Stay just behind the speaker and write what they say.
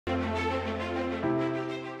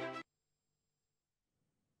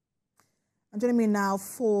Joining me now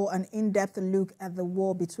for an in-depth look at the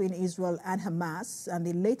war between Israel and Hamas and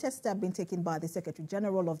the latest step being taken by the Secretary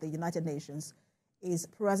General of the United Nations is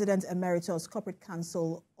President Emeritus Corporate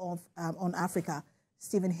Council on Africa,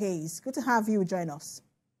 Stephen Hayes. Good to have you join us.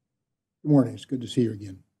 Good morning. It's good to see you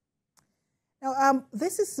again. Now,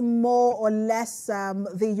 this is more or less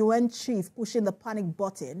the UN chief pushing the panic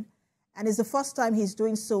button, and it's the first time he's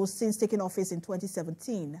doing so since taking office in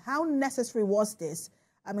 2017. How necessary was this?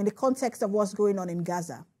 In the context of what's going on in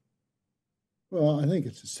Gaza? Well, I think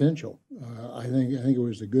it's essential. I think it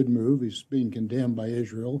was a good move. He's being condemned by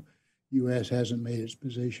Israel. The U.S. hasn't made its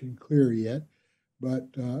position clear yet,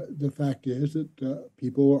 but the fact is that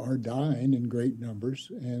people are dying in great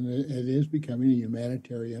numbers, and it is becoming a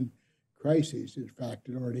humanitarian crisis. In fact,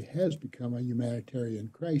 it already has become a humanitarian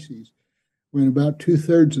crisis. When about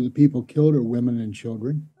 2/3 of the people killed are women and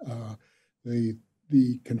children,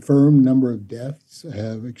 the confirmed number of deaths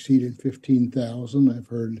have exceeded 15,000. I've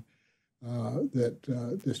heard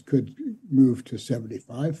that this could move to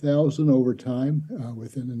 75,000 over time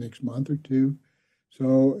within the next month or two.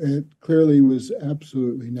 So it clearly was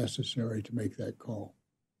absolutely necessary to make that call.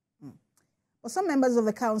 Well, some members of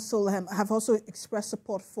the council have also expressed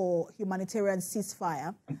support for humanitarian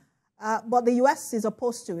ceasefire, but the U.S. is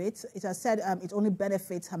opposed to it. It has said it only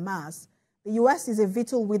benefits Hamas. The U.S. is a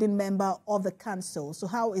veto-wielding member of the council, so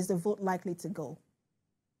how is the vote likely to go?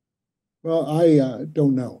 Well, I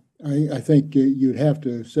don't know. I think you'd have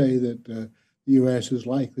to say that the U.S. is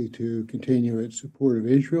likely to continue its support of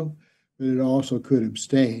Israel, but it also could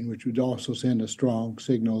abstain, which would also send a strong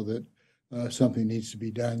signal that something needs to be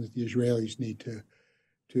done, that the Israelis need to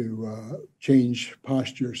change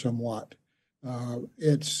posture somewhat.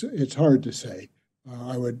 It's hard to say.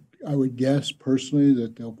 I would guess personally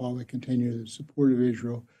that they'll probably continue the support of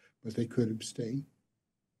Israel, but they could abstain.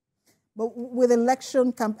 But with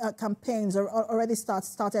election campaigns already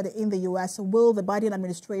started in the U.S., will the Biden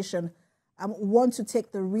administration want to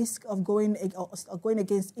take the risk of going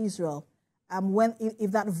against Israel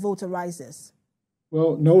if that vote arises?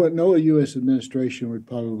 Well, no U.S. administration would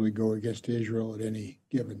probably go against Israel at any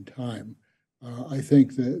given time. I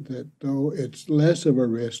think that though it's less of a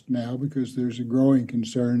risk now because there's a growing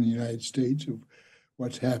concern in the United States of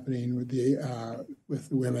what's happening with the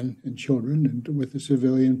women and children and with the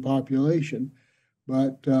civilian population.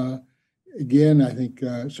 But again, I think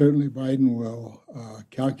certainly Biden will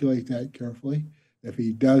calculate that carefully. If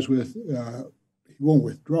he does he won't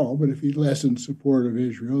withdraw, but if he lessens support of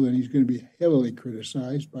Israel, then he's going to be heavily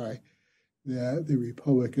criticized by the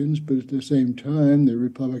Republicans, but at the same time, the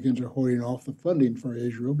Republicans are holding off the funding for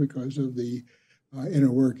Israel because of the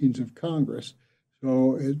inner workings of Congress.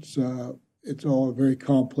 So it's all a very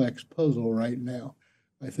complex puzzle right now.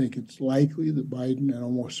 I think it's likely that Biden, and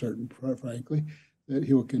almost certain, frankly, that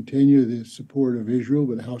he will continue the support of Israel,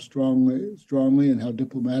 but how strongly and how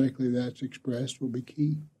diplomatically that's expressed will be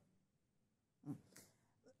key.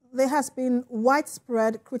 There has been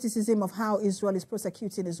widespread criticism of how Israel is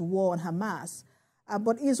prosecuting its war on Hamas,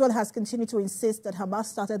 but Israel has continued to insist that Hamas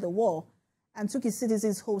started the war and took its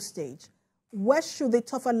citizens hostage. Where should the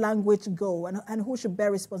tougher language go, and who should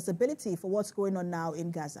bear responsibility for what's going on now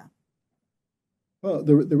in Gaza? Well,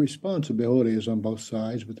 the responsibility is on both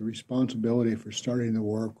sides, but the responsibility for starting the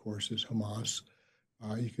war, of course, is Hamas.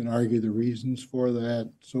 You can argue the reasons for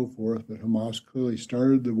that, so forth, but Hamas clearly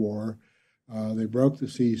started the war. They broke the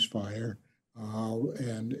ceasefire,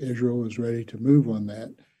 and Israel was ready to move on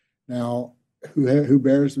that. Now, who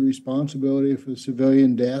bears the responsibility for the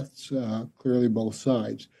civilian deaths? Clearly, both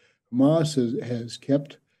sides. Hamas has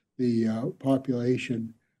kept the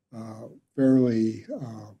population fairly,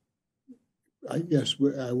 I guess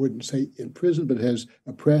I wouldn't say in prison, but has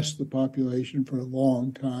oppressed the population for a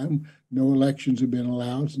long time. No elections have been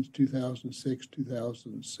allowed since 2006,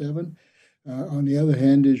 2007. On the other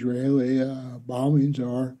hand, Israeli bombings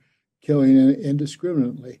are killing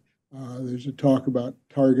indiscriminately. There's a talk about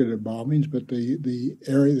targeted bombings, but the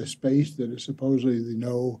area, the space that is supposedly the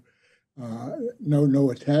no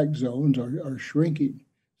attack zones are shrinking.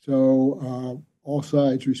 So all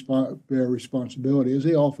sides bear responsibility, as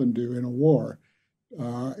they often do in a war.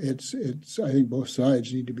 I think both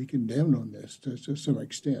sides need to be condemned on this to some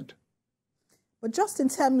extent. But just in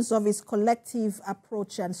terms of its collective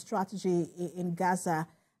approach and strategy in Gaza,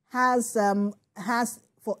 that's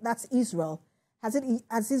Israel. Has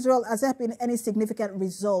there been any significant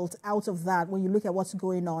result out of that when you look at what's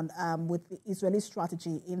going on with the Israeli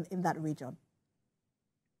strategy in that region?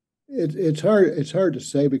 It's hard to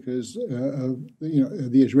say because of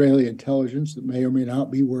the Israeli intelligence that may or may not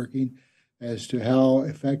be working as to how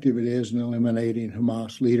effective it is in eliminating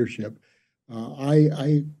Hamas leadership.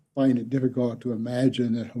 I find it difficult to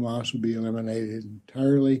imagine that Hamas would be eliminated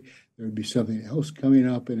entirely. There would be something else coming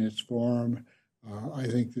up in its form. I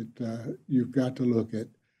think that you've got to look at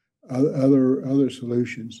other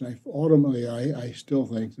solutions. Ultimately, I still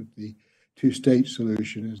think that the two-state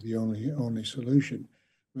solution is the only solution.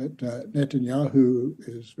 But Netanyahu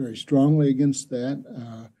is very strongly against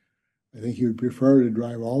that. I think he would prefer to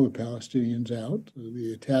drive all the Palestinians out.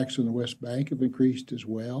 The attacks on the West Bank have increased as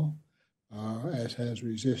well, as has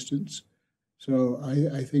resistance. So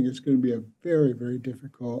I think it's going to be a very, very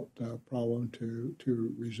difficult problem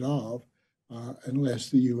to resolve unless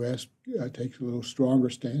the U.S. Takes a little stronger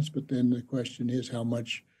stance. But then the question is how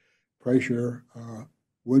much pressure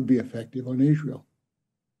would be effective on Israel.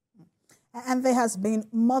 And there has been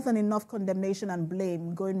more than enough condemnation and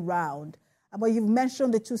blame going round. But you've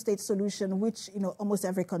mentioned the two-state solution, which almost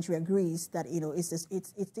every country agrees that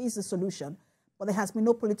it is a solution. But there has been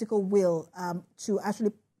no political will to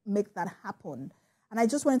actually make that happen. And I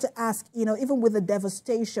just wanted to ask, even with the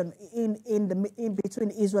devastation in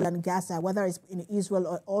between Israel and Gaza, whether it's in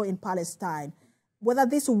Israel or in Palestine, whether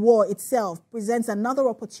this war itself presents another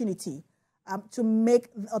opportunity to make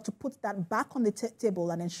or to put that back on the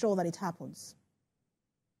table and ensure that it happens.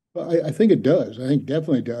 Well, I think it does. I think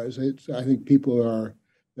definitely does. I think people are,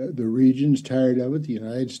 the region's tired of it. The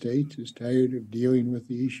United States is tired of dealing with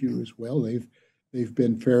the issue as well. They've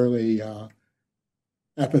been fairly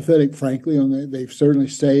apathetic, frankly. They've certainly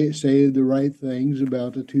say the right things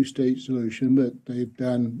about a two-state solution, but they've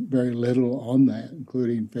done very little on that,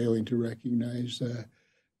 including failing to recognize the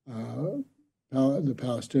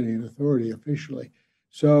Palestinian Authority officially.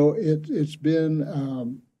 So it's been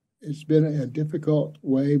a difficult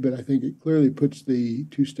way, but I think it clearly puts the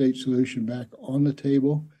two-state solution back on the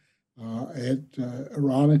table.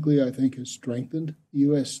 Ironically, I think has strengthened the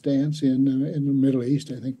U.S. stance in the Middle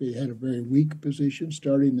East. I think they had a very weak position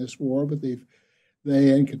starting this war, but they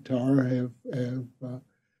and Qatar have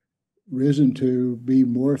risen to be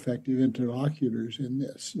more effective interlocutors in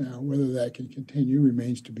this. Now, whether that can continue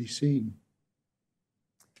remains to be seen.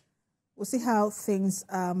 We'll see how things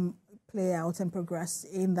play out and progress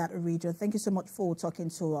in that region. Thank you so much for talking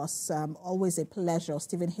to us. Always a pleasure.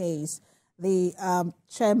 Stephen Hayes, the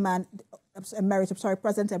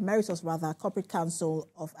President Emeritus, Corporate Council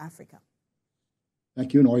of Africa.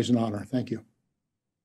 Thank you, and always an honor. Thank you.